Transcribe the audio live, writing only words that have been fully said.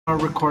Are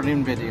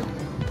recording video. No,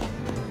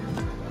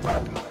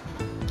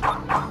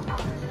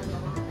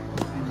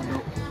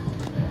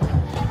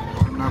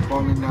 I'm not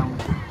falling down.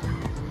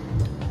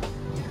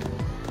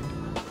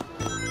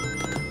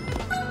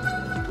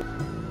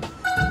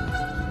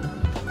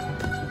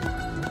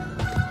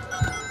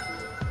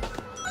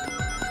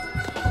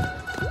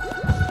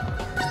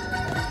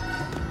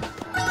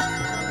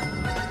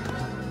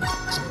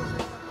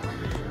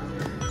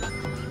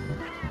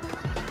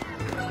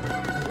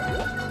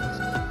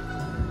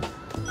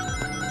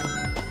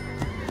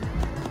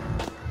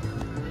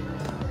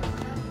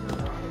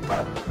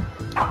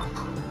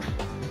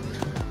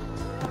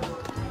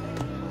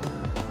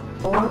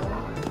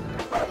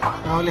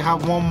 I only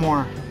have one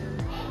more.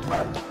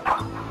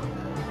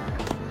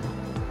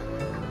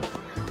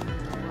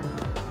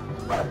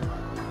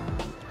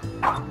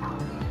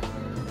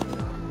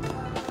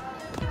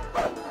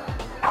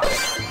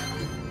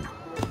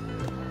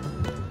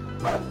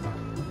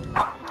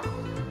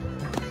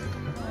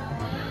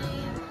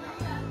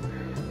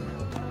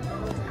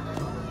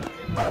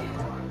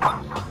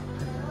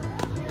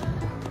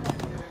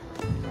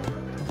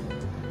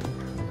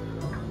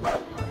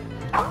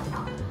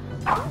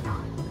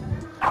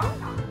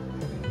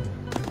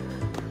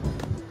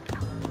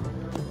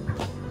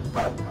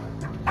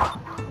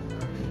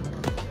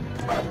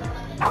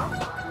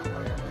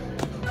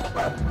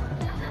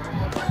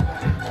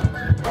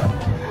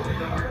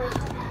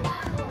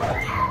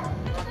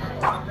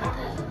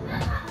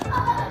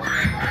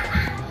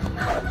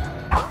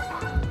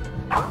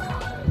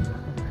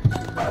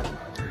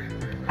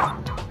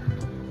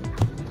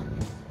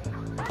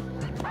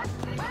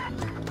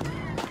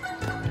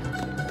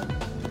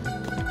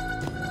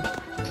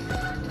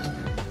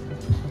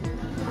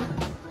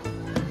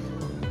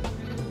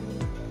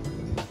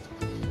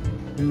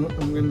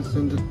 I'm gonna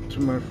send it to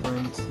my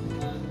friends.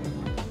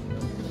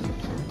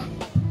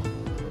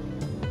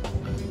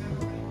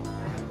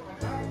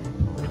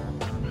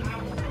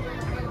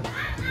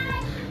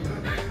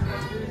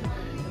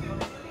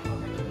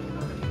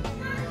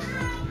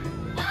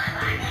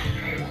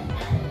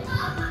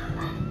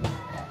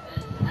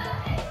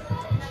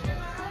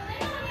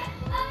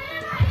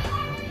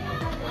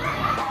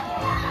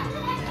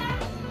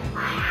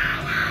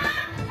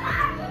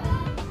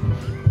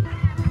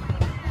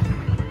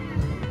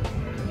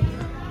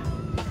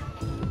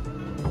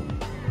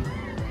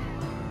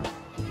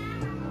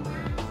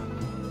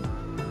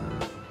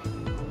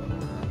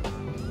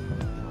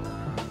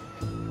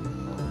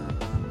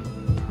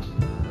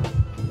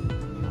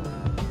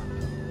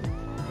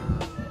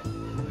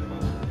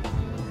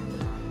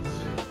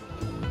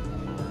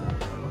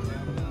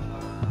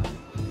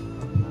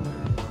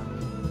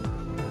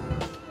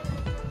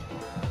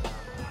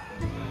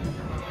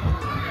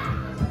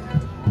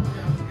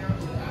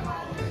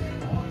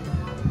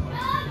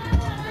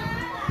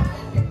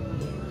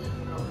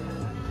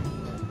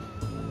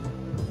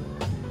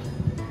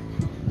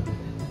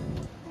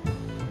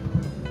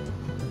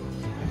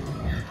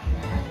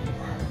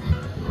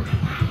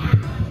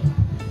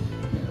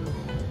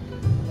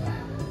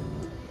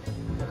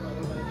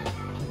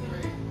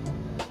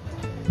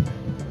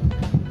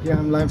 Yeah,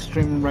 I'm live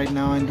streaming right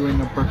now and doing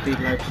a birthday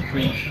live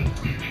stream.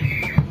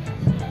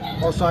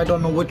 Also, I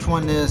don't know which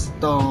one is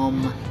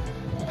the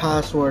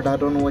password. I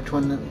don't know which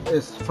one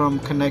is from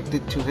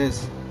connected to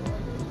his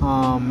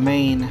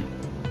main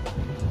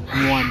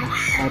one.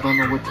 I don't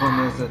know which one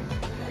is it.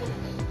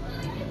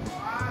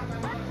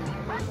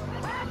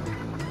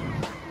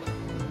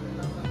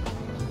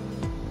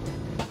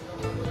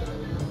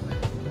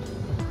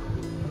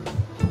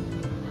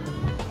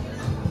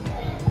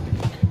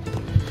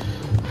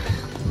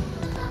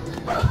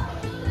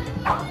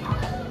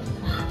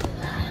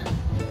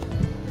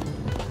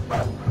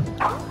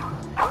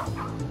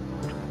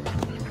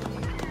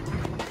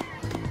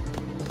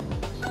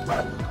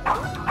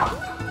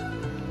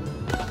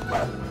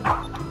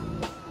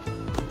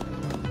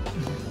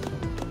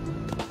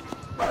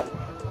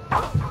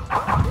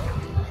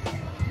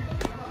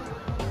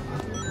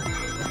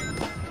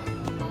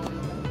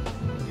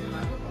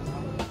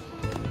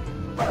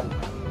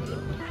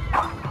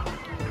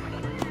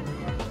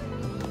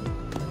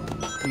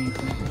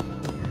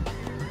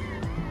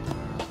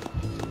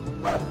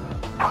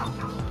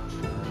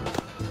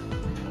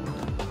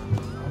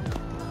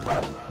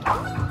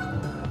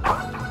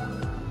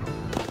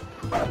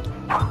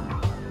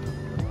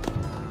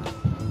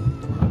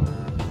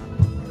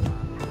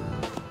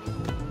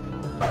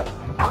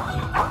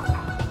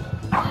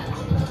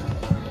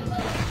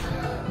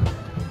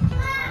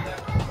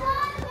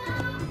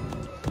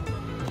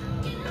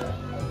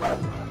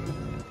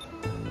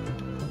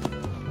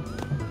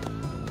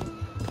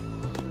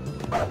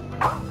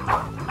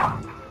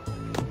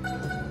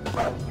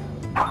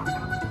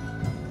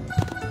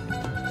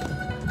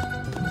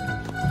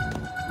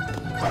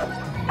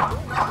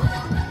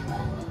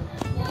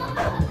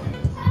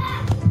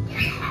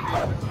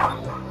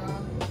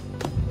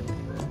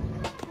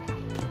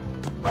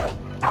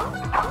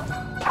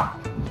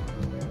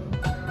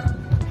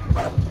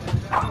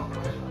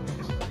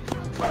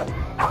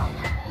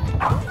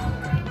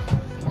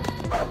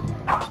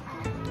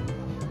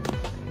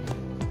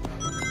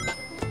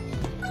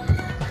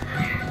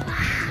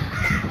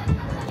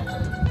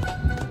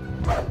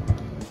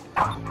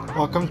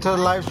 welcome to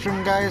the live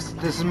stream, guys.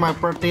 This is my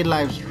birthday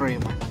live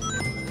stream.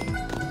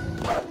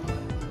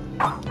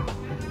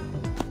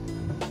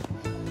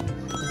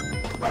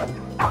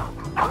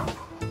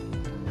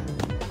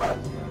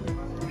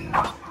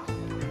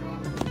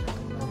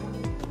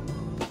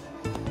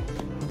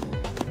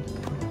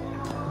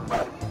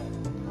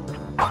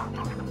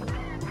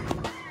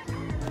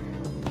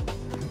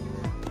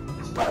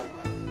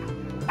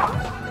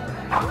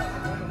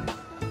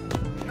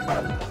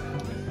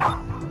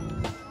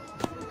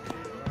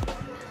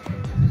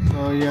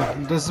 So yeah,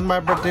 this is my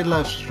birthday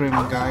live stream,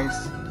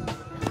 guys.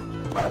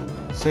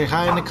 Say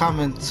hi in the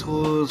comments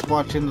who's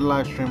watching the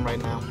live stream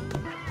right now.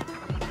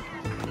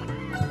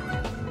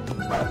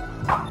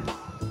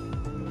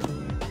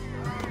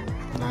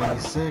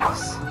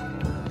 '96.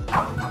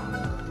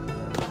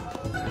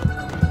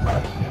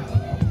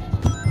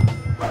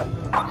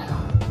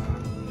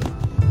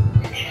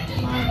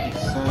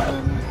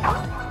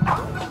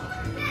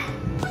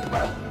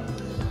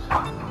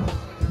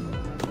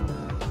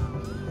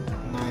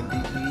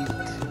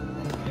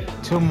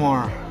 Two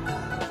more.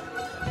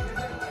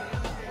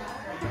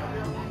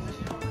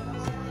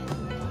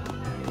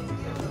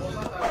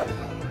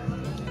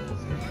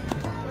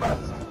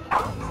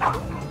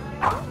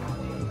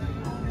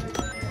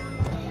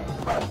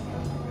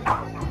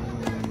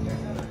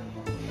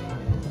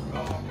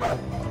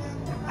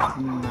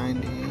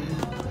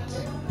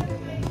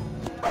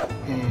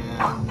 And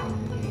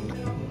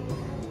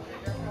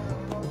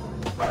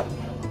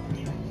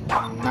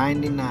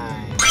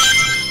 99.